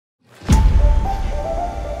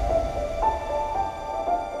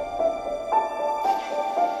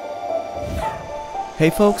Hey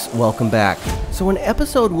folks, welcome back. So in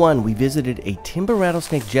episode 1, we visited a timber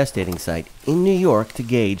rattlesnake gestating site in New York to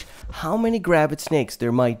gauge how many gravid snakes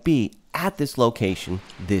there might be at this location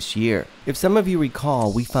this year. If some of you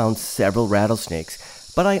recall, we found several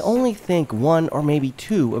rattlesnakes, but I only think 1 or maybe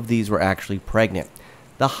 2 of these were actually pregnant.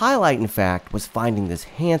 The highlight, in fact, was finding this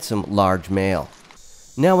handsome large male.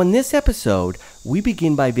 Now in this episode, we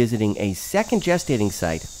begin by visiting a second gestating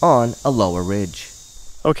site on a lower ridge.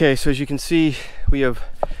 Okay, so as you can see, we have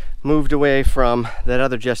moved away from that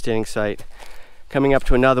other gestating site, coming up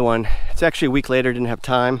to another one. It's actually a week later, didn't have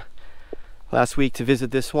time last week to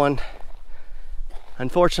visit this one.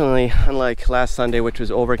 Unfortunately, unlike last Sunday, which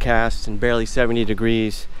was overcast and barely 70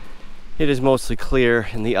 degrees, it is mostly clear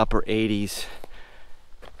in the upper 80s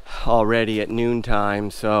already at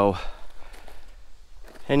noontime. So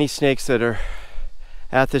any snakes that are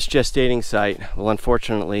at this gestating site will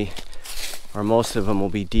unfortunately, or most of them will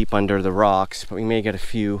be deep under the rocks, but we may get a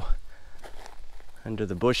few under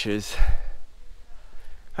the bushes.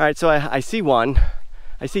 All right, so I see one.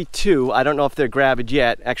 I see 2. I don't know if they're gravid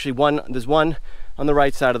yet. Actually, there's one on the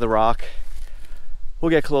right side of the rock. We'll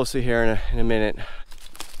get closer here in a minute.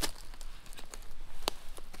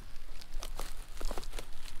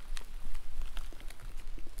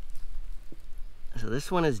 So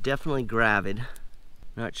this one is definitely gravid.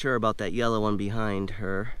 Not sure about that yellow one behind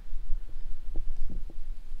her.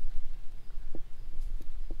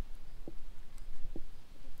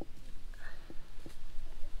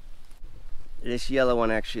 This yellow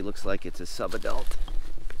one actually looks like it's a subadult.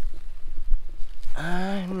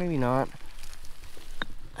 Maybe not.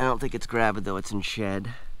 I don't think it's gravid though, it's in shed.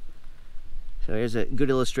 So here's a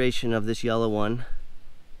good illustration of this yellow one.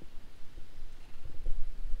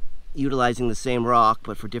 Utilizing the same rock,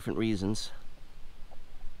 but for different reasons.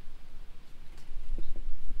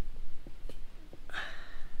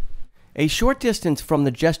 A short distance from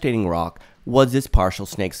the gestating rock was this partial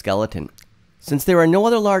snake skeleton. Since there are no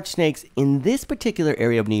other large snakes in this particular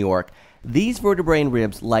area of New York, these vertebrae and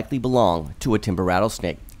ribs likely belong to a timber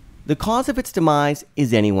rattlesnake. The cause of its demise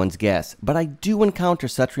is anyone's guess, but I do encounter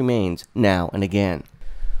such remains now and again.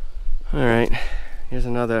 Alright, here's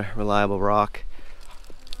another reliable rock.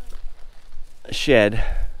 A shed,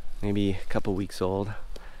 maybe a couple weeks old.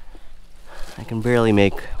 I can barely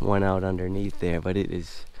make one out underneath there, but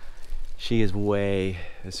she is way,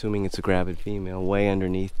 assuming it's a gravid female, way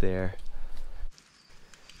underneath there.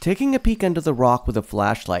 Taking a peek under the rock with a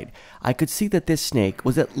flashlight, I could see that this snake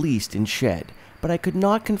was at least in shed, but I could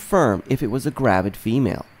not confirm if it was a gravid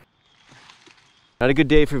female. Not a good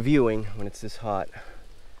day for viewing when it's this hot.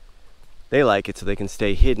 They like it so they can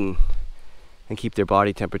stay hidden and keep their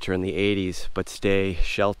body temperature in the 80s, but stay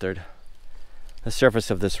sheltered. The surface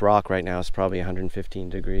of this rock right now is probably 115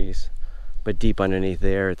 degrees, but deep underneath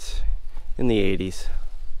there it's in the 80s.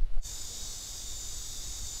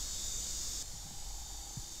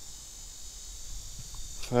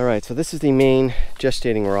 Alright, so this is the main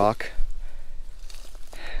gestating rock.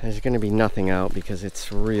 There's going to be nothing out because it's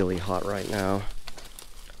really hot right now.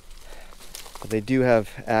 But they do have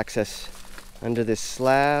access under this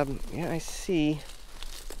slab. Yeah, I see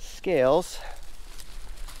scales.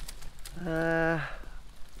 For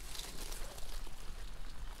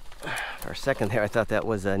a second there I thought that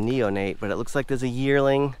was a neonate, but it looks like there's a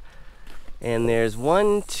yearling. And there's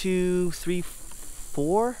 1, 2, 3,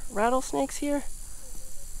 4 rattlesnakes here.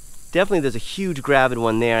 Definitely there's a huge gravid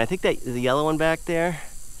one there. I think that the yellow one back there.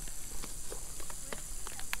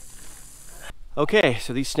 Okay,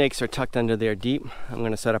 so these snakes are tucked under there deep. I'm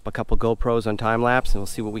going to set up a couple GoPros on time lapse and we'll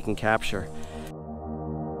see what we can capture.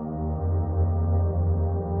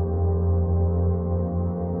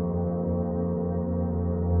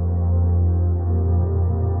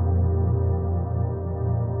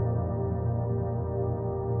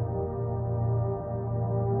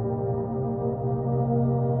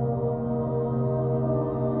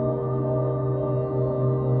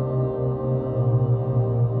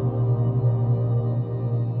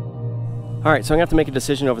 Alright, so I'm going to have to make a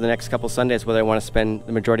decision over the next couple Sundays whether I want to spend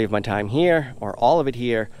the majority of my time here, or all of it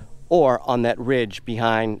here, or on that ridge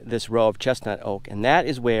behind this row of chestnut oak. And that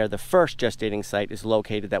is where the first gestating site is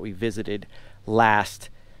located that we visited last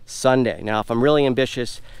Sunday. Now, if I'm really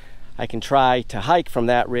ambitious, I can try to hike from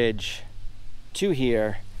that ridge to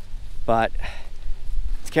here, but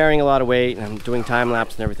it's carrying a lot of weight, and I'm doing time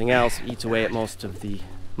lapse and everything else. It eats away at most of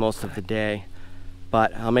the day.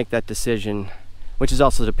 But I'll make that decision, which is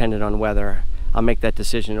also dependent on weather. I'll make that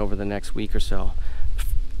decision over the next week or so.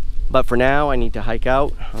 But for now, I need to hike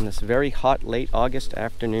out on this very hot late August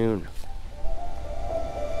afternoon.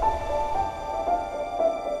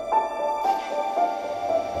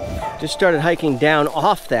 Just started hiking down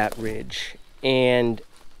off that ridge, and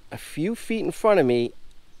a few feet in front of me,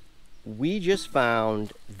 we just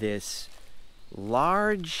found this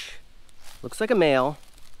large, looks like a male.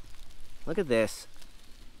 Look at this.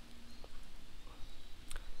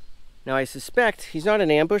 Now I suspect he's not in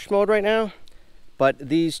ambush mode right now, but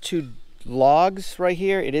these two logs right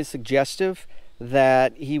here, it is suggestive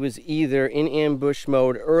that he was either in ambush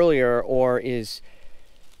mode earlier or is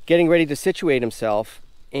getting ready to situate himself.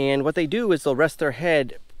 And what they do is they'll rest their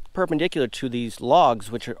head perpendicular to these logs,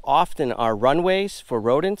 which are often are runways for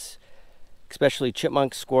rodents, especially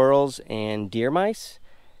chipmunks, squirrels, and deer mice.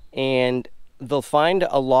 And they'll find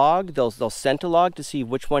a log, they'll scent a log to see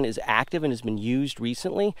which one is active and has been used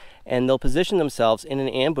recently, and they'll position themselves in an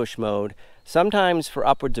ambush mode, sometimes for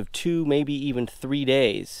upwards of 2, maybe even 3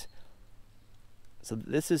 days. So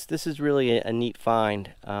this is really a neat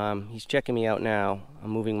find. He's checking me out now.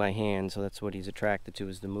 I'm moving my hand, so that's what he's attracted to,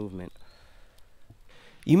 is the movement.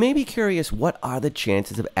 You may be curious, what are the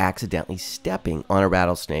chances of accidentally stepping on a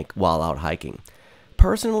rattlesnake while out hiking?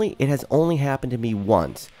 Personally, it has only happened to me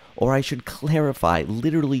once, or I should clarify,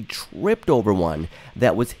 literally tripped over one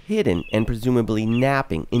that was hidden and presumably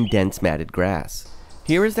napping in dense matted grass.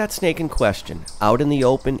 Here is that snake in question, out in the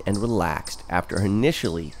open and relaxed after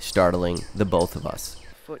initially startling the both of us.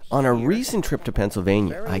 On a recent trip to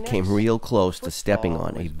Pennsylvania, I came real close to stepping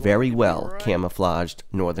on a very well camouflaged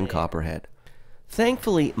northern copperhead.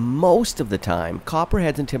 Thankfully, most of the time,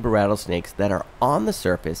 copperheads and timber rattlesnakes that are on the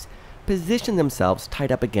surface position themselves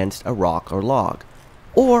tied up against a rock or log,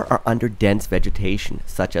 or are under dense vegetation,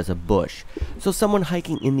 such as a bush, so someone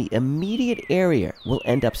hiking in the immediate area will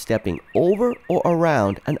end up stepping over or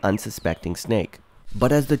around an unsuspecting snake.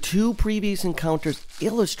 But as the two previous encounters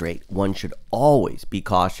illustrate, one should always be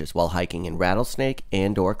cautious while hiking in rattlesnake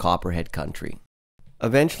and/or copperhead country.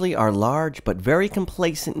 Eventually, our large but very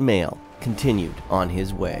complacent male continued on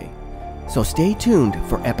his way. So stay tuned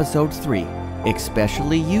for episode 3,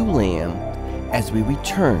 especially you, Lamb, as we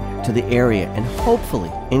return to the area and hopefully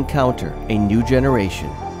encounter a new generation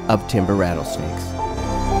of timber rattlesnakes.